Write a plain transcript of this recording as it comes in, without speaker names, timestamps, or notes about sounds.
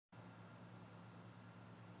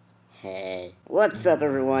Hey, what's up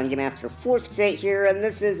everyone, GameMaster468 here, and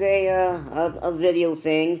this is a video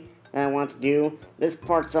thing that I want to do. This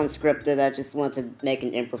part's unscripted, I just want to make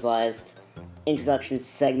an improvised introduction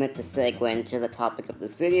segment to segue into the topic of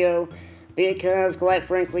this video, because, quite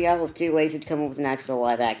frankly, I was too lazy to come up with an actual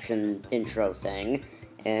live-action intro thing,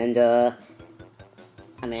 and,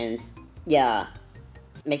 yeah,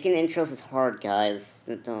 making intros is hard, guys.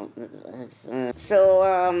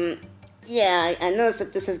 Yeah, I noticed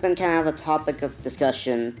that this has been kind of a topic of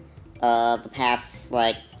discussion, the past,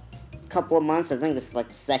 couple of months. I think this is, the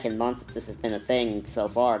second month that this has been a thing so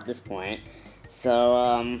far at this point.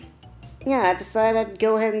 So, yeah, I decided I'd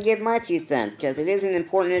go ahead and give my 2 cents, because it is an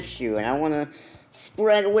important issue, and I want to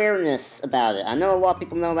spread awareness about it. I know a lot of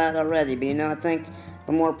people know about it already, but, I think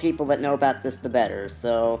the more people that know about this, the better.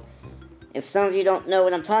 So, if some of you don't know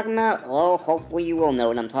what I'm talking about, well, hopefully you will know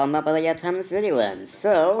what I'm talking about by the time this video ends.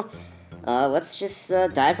 So, let's just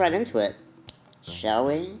dive right into it, shall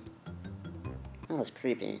we? Oh, that's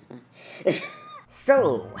creepy.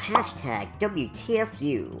 So, hashtag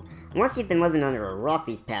WTFU. Unless you've been living under a rock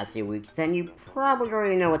these past few weeks, then you probably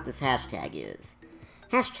already know what this hashtag is.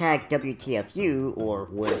 Hashtag WTFU, or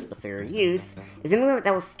Where's the Fair Use, is a movement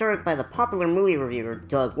that was started by the popular movie reviewer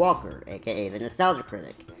Doug Walker, aka the Nostalgia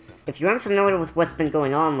Critic. If you're unfamiliar with what's been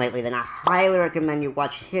going on lately, then I highly recommend you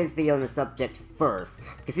watch his video on the subject first,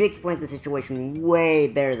 because he explains the situation way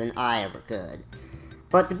better than I ever could.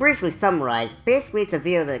 But to briefly summarize, basically it's a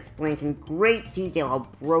video that explains in great detail how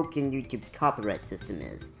broken YouTube's copyright system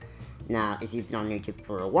is. Now, if you've been on YouTube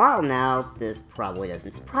for a while now, this probably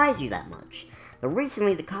doesn't surprise you that much. But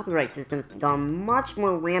recently, the copyright system has gone much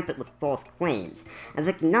more rampant with false claims,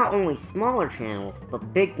 affecting not only smaller channels,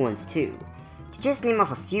 but big ones too. To just name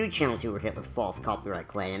off a few channels who were hit with false copyright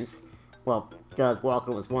claims, well, Doug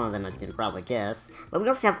Walker was one of them, as you can probably guess, but we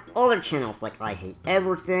also have other channels like I Hate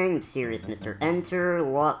Everything, Mysterious Mr. Enter,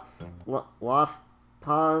 Lost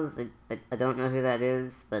Pause, I don't know who that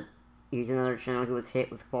is, but he's another channel who was hit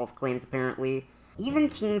with false claims apparently. Even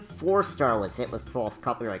Team 4-Star was hit with false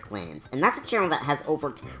copyright claims, and that's a channel that has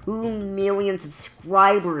over 2 million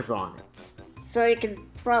subscribers on it. So you can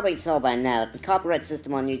probably tell by now that the copyright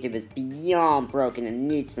system on YouTube is beyond broken and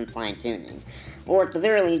needs some fine-tuning. Or at the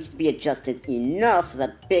very least needs to be adjusted enough so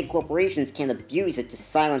that big corporations can't abuse it to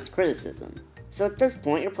silence criticism. So at this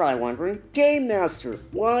point you're probably wondering, Game Master,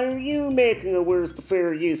 why are you making a Where's the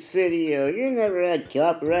Fair Use video? You never had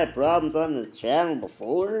copyright problems on this channel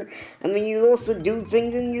before. I mean, you also do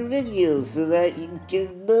things in your videos so that you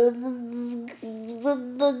can...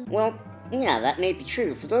 Well, yeah, that may be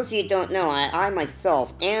true. For those of you who don't know, I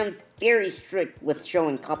myself am very strict with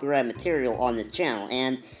showing copyright material on this channel,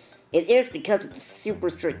 and it is because of the super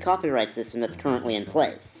strict copyright system that's currently in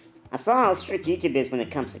place. I saw how strict YouTube is when it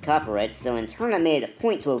comes to copyright, so in turn I made it a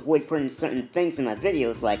point to avoid putting certain things in my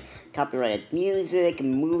videos, like copyrighted music,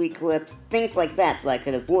 movie clips, things like that, so I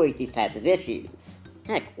could avoid these types of issues.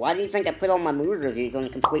 Heck, why do you think I put all my movie reviews on a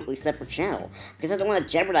completely separate channel? Because I don't want to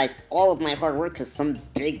jeopardize all of my hard work because some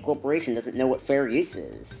big corporation doesn't know what fair use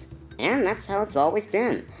is. And that's how it's always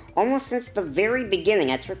been. Almost since the very beginning,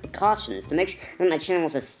 I took precautions to make sure that my channel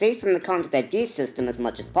was as safe from the content ID system as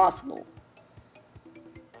much as possible.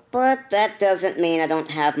 But that doesn't mean I don't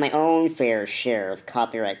have my own fair share of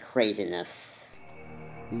copyright craziness.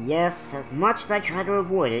 Yes, as much as I try to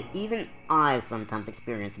avoid it, even I sometimes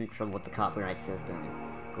experience some trouble with the copyright system.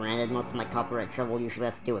 Granted, most of my copyright trouble usually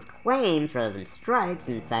has to do with claims rather than strikes.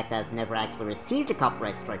 In fact, I've never actually received a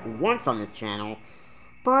copyright strike once on this channel,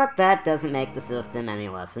 but that doesn't make the system any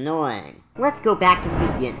less annoying. Let's go back to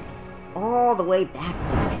the beginning, all the way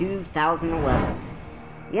back to 2011.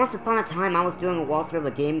 Once upon a time, I was doing a walkthrough of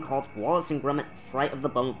a game called Wallace & Gromit: Fright of the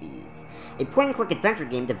Bumblebees, a point-and-click adventure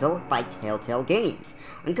game developed by Telltale Games,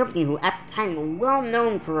 a company who at the time were well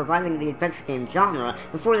known for reviving the adventure game genre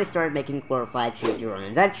before they started making glorified choose-your-own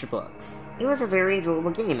adventure books. It was a very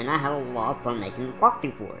enjoyable game, and I had a lot of fun making the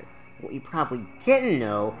walkthrough for it. What you probably didn't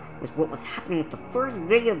know was what was happening with the first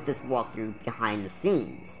video of this walkthrough behind the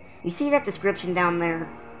scenes. You see that description down there?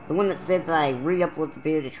 The one that said that I re-uploaded the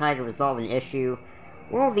video to try to resolve an issue?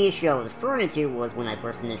 Well, the issue I was referring to was when I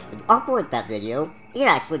first initially uploaded that video, it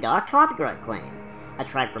actually got a copyright claim. I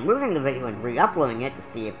tried removing the video and re-uploading it to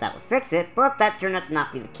see if that would fix it, but that turned out to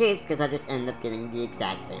not be the case because I just ended up getting the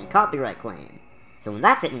exact same copyright claim. So when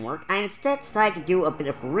that didn't work, I instead decided to do a bit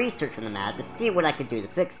of research on the matter to see what I could do to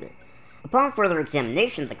fix it. Upon further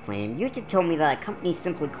examination of the claim, YouTube told me that a company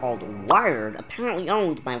simply called Wired apparently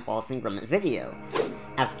owned my Wallace & Gromit video.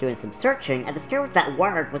 After doing some searching, I discovered that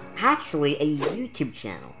Wired was actually a YouTube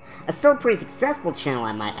channel. A still pretty successful channel,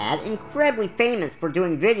 I might add, incredibly famous for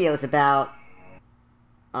doing videos about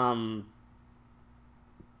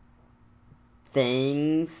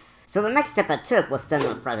things. So the next step I took was send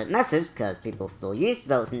them a private message, because people still used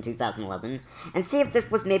those in 2011, and see if this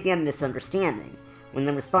was maybe a misunderstanding. When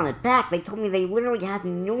they responded back, they told me they literally had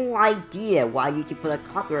no idea why YouTube put a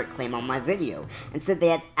copyright claim on my video, and said they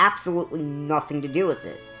had absolutely nothing to do with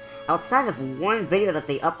it. Outside of one video that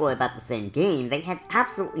they uploaded about the same game, they had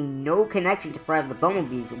absolutely no connection to Friday the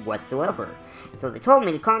Bumblebees whatsoever. So they told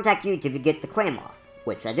me to contact YouTube to get the claim off,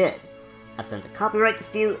 which I did. I sent a copyright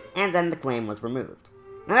dispute, and then the claim was removed.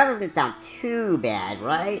 Now that doesn't sound too bad,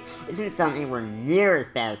 right? It doesn't sound anywhere near as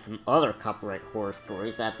bad as some other copyright horror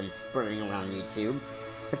stories that have been spreading around YouTube.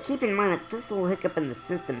 But keep in mind that this little hiccup in the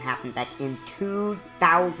system happened back in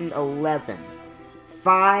 2011.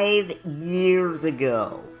 5 years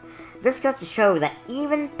ago. This goes to show that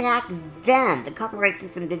even back then, the copyright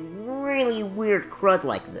system did really weird crud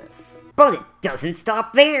like this. But it doesn't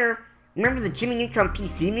stop there! Remember the Jimmy Neutron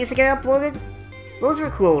PC music I uploaded? Those were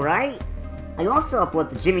cool, right? I also uploaded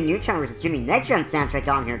the Jimmy Neutron vs. Jimmy Neutron soundtrack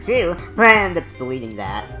on here too, but I ended up deleting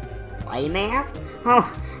that. Why, you may ask? Oh,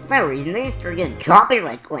 for no reason, they just started getting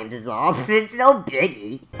copyright claims is all. It's no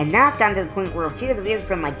biggie. And now it's gotten to the point where a few of the videos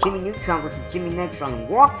from my Jimmy Neutron vs. Jimmy Neutron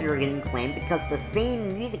walkthrough are getting claimed because the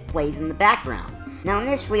same music plays in the background. Now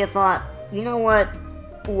initially I thought, you know what?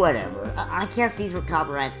 Whatever. I guess these were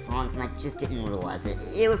copyright songs and I just didn't realize it.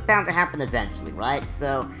 It was bound to happen eventually, right?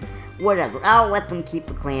 So, whatever. I'll let them keep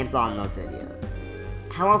the claims on those videos.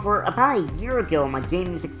 However, about a year ago on my Game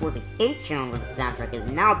Music 468 channel where the soundtrack is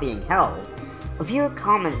now being held, a viewer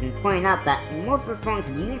commented and pointed out that most of the songs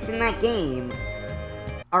used in that game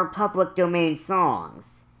are public domain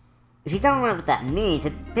songs. If you don't know what that means,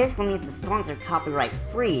 it basically means the songs are copyright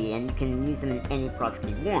free and you can use them in any project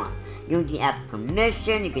you want. You don't need to ask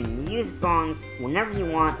permission, you can use songs whenever you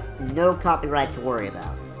want, no copyright to worry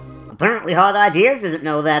about. Apparently Hot Ideas doesn't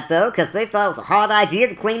know that though, because they thought it was a hot idea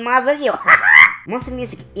to claim my video. Most of the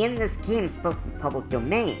music in this game is supposed to be public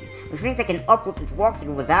domain, which means I can upload this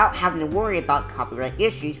walkthrough without having to worry about copyright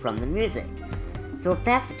issues from the music. So if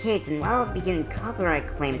that's the case, then why would I be getting copyright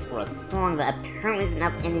claims for a song that apparently doesn't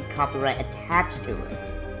have any copyright attached to it?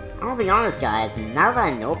 I'll be honest guys, now that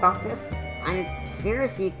I know about this, I'm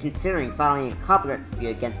seriously considering filing a copyright dispute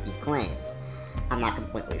against these claims. I'm not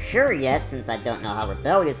completely sure yet, since I don't know how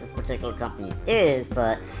rebellious this particular company is,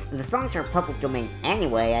 but if the songs are public domain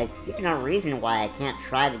anyway, I see no reason why I can't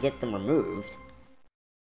try to get them removed.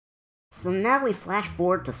 So now we flash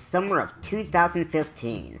forward to summer of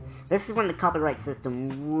 2015. This is when the copyright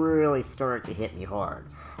system really started to hit me hard.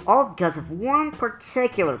 All because of one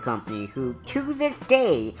particular company who, to this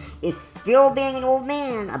day, is still being an old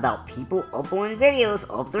man about people uploading videos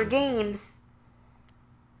of their games.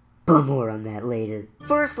 But more on that later.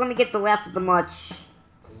 First, let me get the last of the much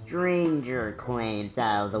stranger claims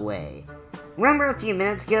out of the way. Remember a few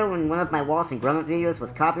minutes ago when one of my Wallace and Gromit videos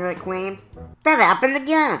was copyright claimed? That happened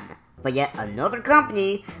again! But yet another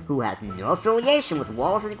company who has no affiliation with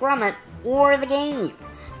Wallace and Gromit or the game,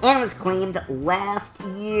 and was claimed last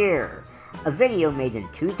year. A video made in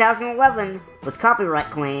 2011 was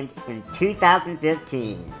copyright claimed in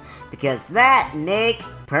 2015. Because that makes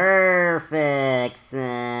perfect sense.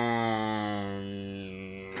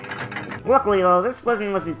 Luckily though, this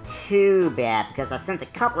wasn't too bad because I sent a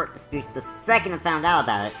copyright dispute the second I found out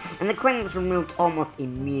about it, and the claim was removed almost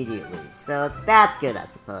immediately, so that's good I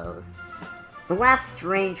suppose. The last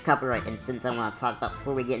strange copyright instance I want to talk about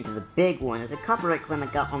before we get into the big one is a copyright claim I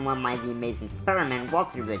got on one of my The Amazing Spider-Man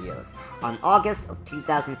walkthrough videos on August of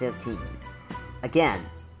 2015. Again,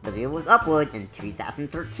 the video was uploaded in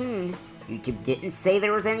 2013, YouTube didn't say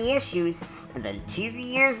there was any issues, and then 2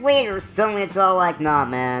 years later, suddenly it's all like, nah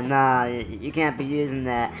man, nah, you can't be using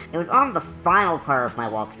that. It was on the final part of my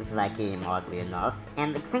walkthrough for that game, oddly enough,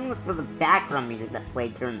 and the claim was for the background music that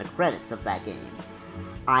played during the credits of that game.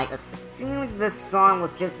 I assumed this song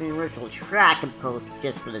was just an original track composed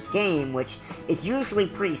just for this game, which is usually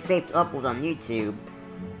pretty safe to upload on YouTube.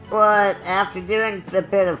 But after doing a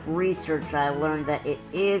bit of research, I learned that it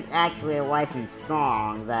is actually a licensed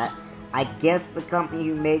song that I guess the company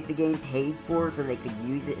who made the game paid for so they could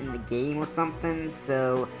use it in the game or something,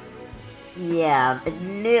 so yeah,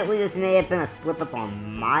 admittedly this may have been a slip-up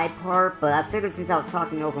on my part, but I figured since I was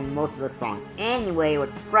talking over most of the song anyway, it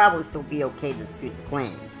would probably still be okay to dispute the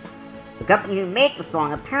claim. The company who made the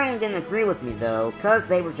song apparently didn't agree with me though, cause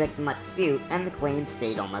they rejected my dispute and the claim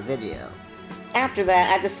stayed on my video. After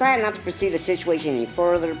that, I decided not to pursue the situation any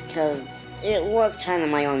further because it was kind of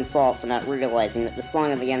my own fault for not realizing that the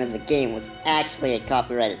song at the end of the game was actually a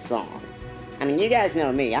copyrighted song. I mean, you guys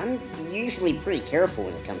know me, I'm usually pretty careful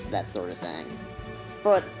when it comes to that sort of thing.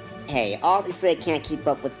 But hey, obviously I can't keep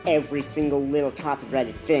up with every single little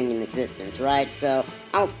copyrighted thing in existence, right? So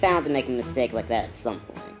I was bound to make a mistake like that at some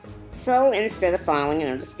point. So instead of filing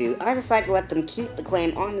another dispute, I decided to let them keep the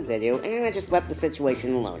claim on the video, and I just left the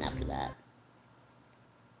situation alone after that.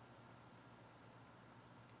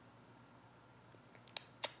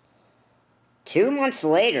 Two months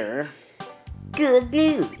later, good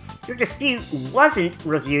news! Your dispute wasn't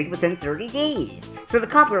reviewed within 30 days, so the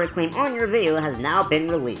copyright claim on your video has now been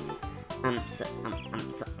released. I'm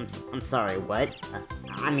sorry, what?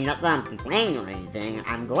 I mean, not that I'm complaining or anything.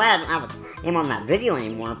 I'm glad I don't have a name on that video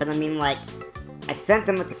anymore, but I mean, like, I sent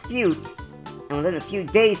them a dispute, and within a few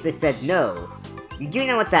days they said no. You do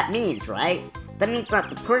know what that means, right? That means that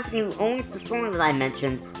the person who owns the song that I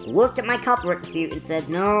mentioned looked at my copyright dispute and said,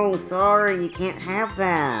 no, sorry, you can't have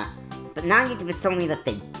that. But now YouTube is telling me that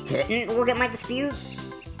they didn't look at my dispute?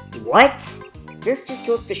 What? This just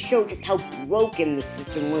goes to show just how broken the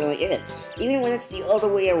system really is. Even when it's the other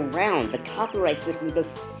way around, the copyright system does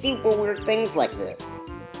super weird things like this.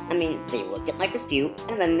 I mean, they looked at my dispute,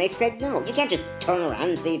 and then they said no. You can't just turn around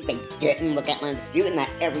and say they didn't look at my dispute and that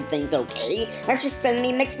everything's okay. That's just sending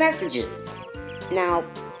me mixed messages. Now,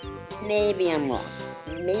 maybe I'm wrong.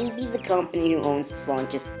 Maybe the company who owns the song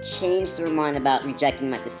just changed their mind about rejecting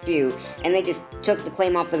my dispute, and they just took the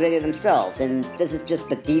claim off the video themselves, and this is just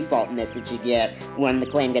the default message you get when the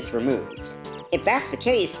claim gets removed. If that's the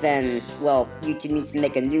case, then, well, YouTube needs to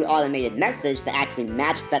make a new automated message that actually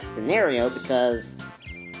matches that scenario, because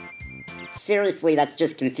seriously, that's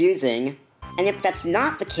just confusing. And if that's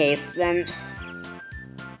not the case, then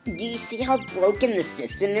do you see how broken the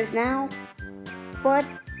system is now? But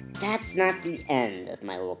that's not the end of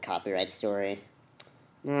my little copyright story.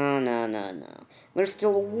 No. There's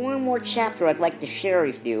still one more chapter I'd like to share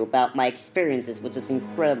with you about my experiences with this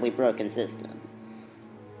incredibly broken system.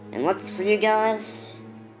 And lucky for you guys,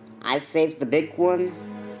 I've saved the big one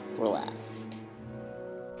for last.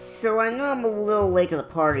 So I know I'm a little late to the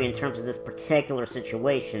party in terms of this particular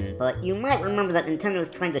situation, but you might remember that Nintendo is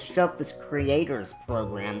trying to shove this creators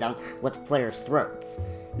program down Let's Players' throats.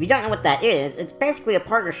 If you don't know what that is, it's basically a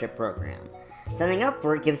partnership program. Signing up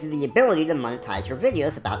for it gives you the ability to monetize your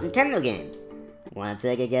videos about Nintendo games. Wanna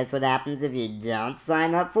take a guess what happens if you don't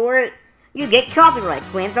sign up for it? You get copyright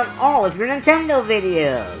claims on all of your Nintendo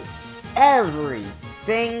videos! Every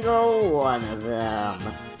single one of them!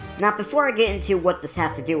 Now, before I get into what this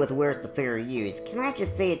has to do with where's the fair use, can I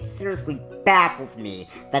just say it seriously baffles me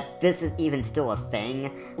that this is even still a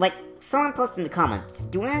thing? Like, someone posted in the comments,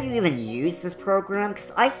 do any of you even use this program?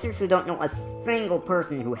 Because I seriously don't know a single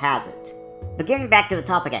person who has it. But getting back to the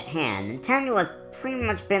topic at hand, Nintendo has pretty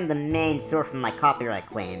much been the main source of my copyright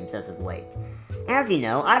claims as of late. As you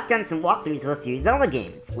know, I've done some walkthroughs of a few Zelda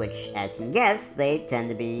games, which, as you can guess, they tend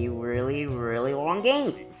to be really long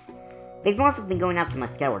games. They've also been going after my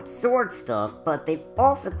Skyward Sword stuff, but they've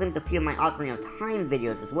also claimed a few of my Ocarina of Time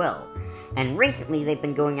videos as well. And recently, they've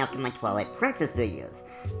been going after my Twilight Princess videos.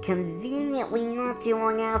 Conveniently not too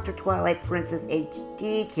long after Twilight Princess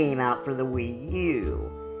HD came out for the Wii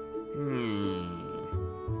U.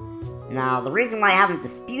 Now, the reason why I haven't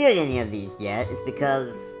disputed any of these yet is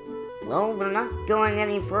because, well, they're not going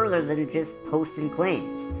any further than just posting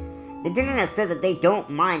claims. Nintendo has said that they don't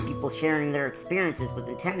mind people sharing their experiences with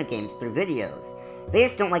Nintendo games through videos. They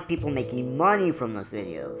just don't like people making money from those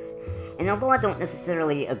videos. And although I don't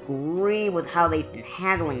necessarily agree with how they've been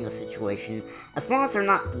handling the situation, as long as they're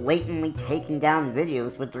not blatantly taking down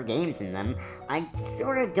videos with their games in them, I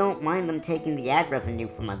sorta don't mind them taking the ad revenue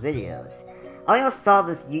from my videos. I always saw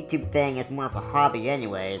this YouTube thing as more of a hobby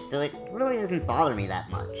anyway, so it really doesn't bother me that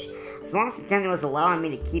much. As long as Nintendo is allowing me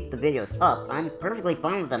to keep the videos up, I'm perfectly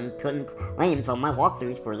fine with them putting claims on my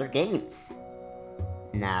walkthroughs for their games.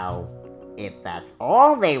 Now, if that's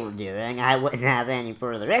all they were doing, I wouldn't have any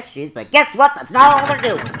further issues, but guess what? That's not all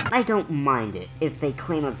they're doing! I don't mind it if they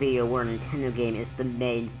claim a video where a Nintendo game is the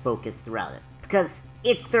main focus throughout it, because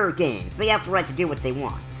it's their games, they have the right to do what they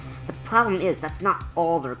want. But the problem is, that's not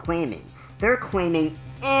all they're claiming. They're claiming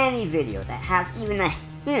any video that has even a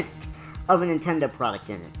hint of a Nintendo product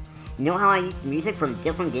in it. You know how I use music from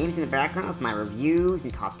different games in the background of my reviews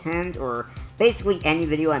and top 10s, or basically any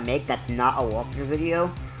video I make that's not a walkthrough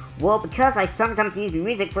video? Well, because I sometimes use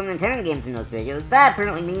music from Nintendo games in those videos, that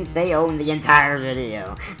apparently means they own the entire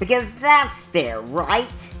video. Because that's fair,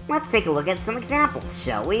 right? Let's take a look at some examples,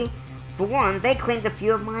 shall we? For one, they claimed a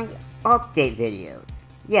few of my update videos.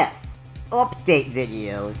 Yes, update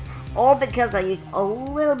videos. All because I used a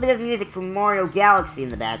little bit of music from Mario Galaxy in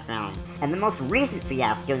the background. And the most recent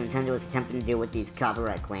fiasco Nintendo is attempting to do with these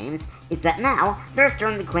copyright claims is that now they're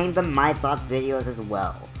starting to claim the My Thoughts videos as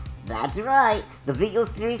well. That's right, the video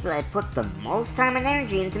series that I put the most time and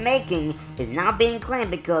energy into making is not being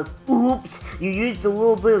claimed because, oops, you used a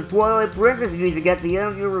little bit of Twilight Princess music at the end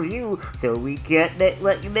of your review, so we can't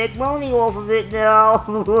let you make money off of it now.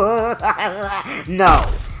 No,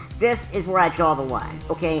 this is where I draw the line,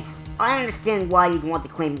 okay? I understand why you'd want to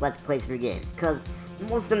claim Let's Plays for your games, because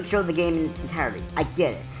most of them show the game in its entirety. I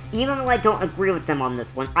get it. Even though I don't agree with them on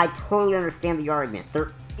this one, I totally understand the argument.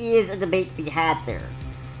 There is a debate to be had there.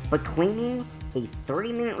 But claiming a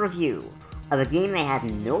 30-minute review of a game they had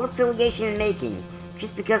no affiliation in making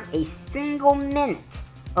just because a single minute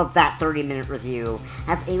of that 30-minute review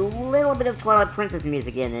has a little bit of Twilight Princess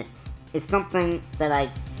music in it is something that I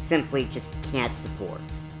simply just can't support.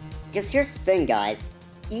 Because here's the thing, guys.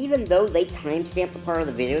 Even though they timestamp the part of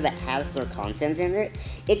the video that has their content in it,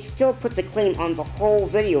 it still puts a claim on the whole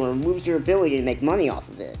video and removes your ability to make money off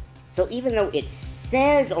of it. So even though it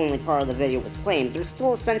says only part of the video was claimed, they're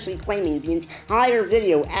still essentially claiming the entire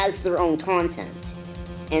video as their own content.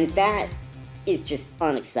 And that is just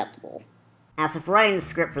unacceptable. As for writing the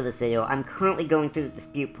script for this video, I'm currently going through the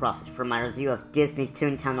dispute process for my review of Disney's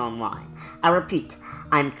Toontown Online. I repeat,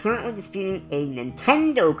 I'm currently disputing a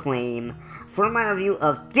Nintendo claim for my review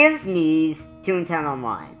of Disney's Toontown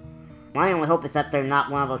Online. My only hope is that they're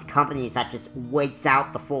not one of those companies that just waits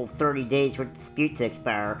out the full 30 days for the dispute to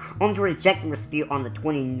expire, only to reject the dispute on the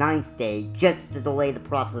 29th day just to delay the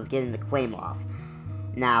process of getting the claim off.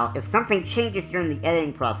 Now, if something changes during the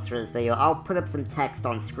editing process for this video, I'll put up some text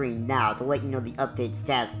on screen now to let you know the updated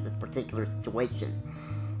status of this particular situation.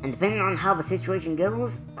 And depending on how the situation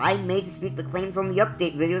goes, I may dispute the claims on the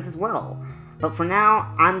update videos as well. But for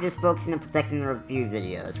now, I'm just focusing on protecting the review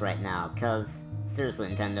videos right now, because seriously,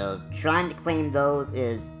 Nintendo, trying to claim those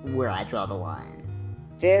is where I draw the line.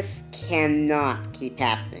 This cannot keep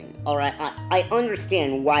happening. Alright, I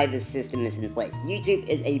understand why this system is in place. YouTube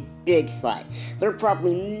is a big site. There are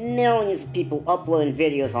probably millions of people uploading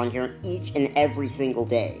videos on here each and every single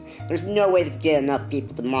day. There's no way to get enough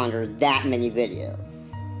people to monitor that many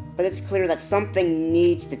videos. But it's clear that something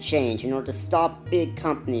needs to change in order to stop big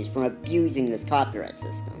companies from abusing this copyright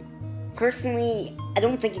system. Personally, I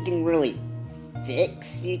don't think you can really fix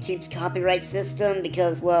YouTube's copyright system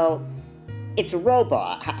because, well, it's a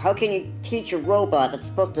robot. How can you teach a robot that's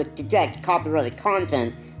supposed to detect copyrighted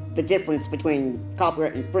content the difference between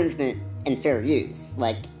copyright infringement and fair use?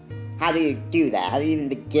 Like, how do you do that? How do you even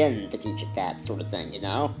begin to teach it that sort of thing, you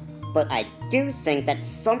know? But I do think that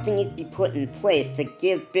something needs to be put in place to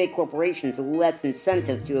give big corporations less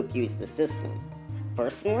incentive to abuse the system.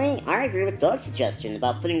 Personally, I agree with Doug's suggestion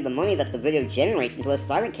about putting the money that the video generates into a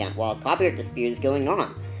side account while a copyright dispute is going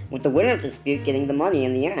on, with the winner of the dispute getting the money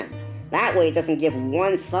in the end. That way it doesn't give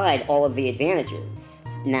one side all of the advantages.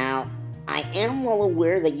 Now, I am well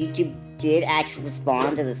aware that YouTube did actually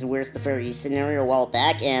respond to this Where's the Fair Use scenario a while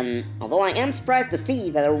back, and although I am surprised to see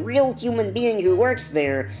that a real human being who works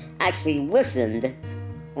there actually listened,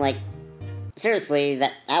 like, seriously,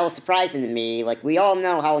 that was surprising to me. Like, we all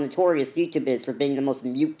know how notorious YouTube is for being the most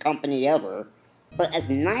mute company ever. But as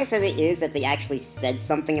nice as it is that they actually said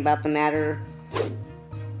something about the matter,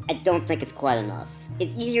 I don't think it's quite enough.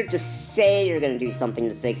 It's easier to say you're gonna do something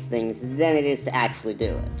to fix things than it is to actually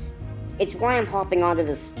do it. It's why I'm hopping onto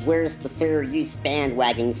this Where's the Fair Use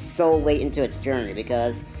bandwagon so late into its journey,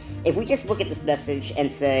 because if we just look at this message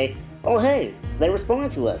and say, oh hey, they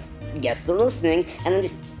responded to us, yes they're listening, and then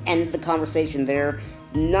just end the conversation there,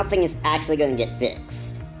 nothing is actually going to get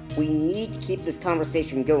fixed. We need to keep this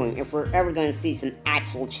conversation going if we're ever going to see some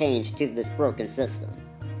actual change to this broken system.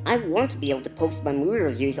 I want to be able to post my movie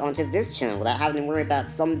reviews onto this channel without having to worry about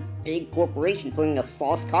some big corporation putting a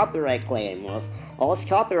false copyright claim or a false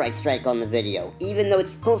copyright strike on the video, even though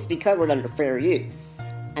it's supposed to be covered under fair use.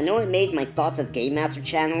 I know I made my Thoughts of Game Master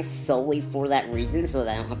channel solely for that reason, so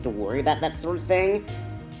that I don't have to worry about that sort of thing.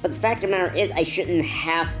 But the fact of the matter is, I shouldn't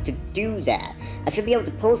have to do that. I should be able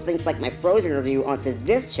to post things like my Frozen review onto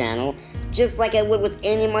this channel, just like I would with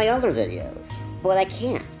any of my other videos. But I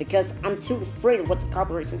can't, because I'm too afraid of what the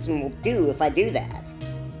copyright system will do if I do that.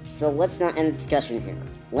 So let's not end the discussion here.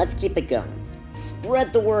 Let's keep it going.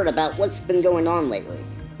 Spread the word about what's been going on lately.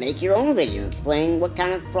 Make your own video explaining what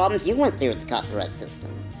kind of problems you went through with the copyright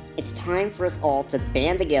system. It's time for us all to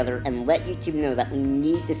band together and let YouTube know that we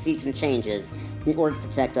need to see some changes in order to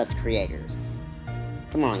protect us creators.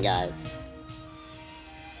 Come on, guys.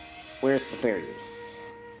 Where's the fair use?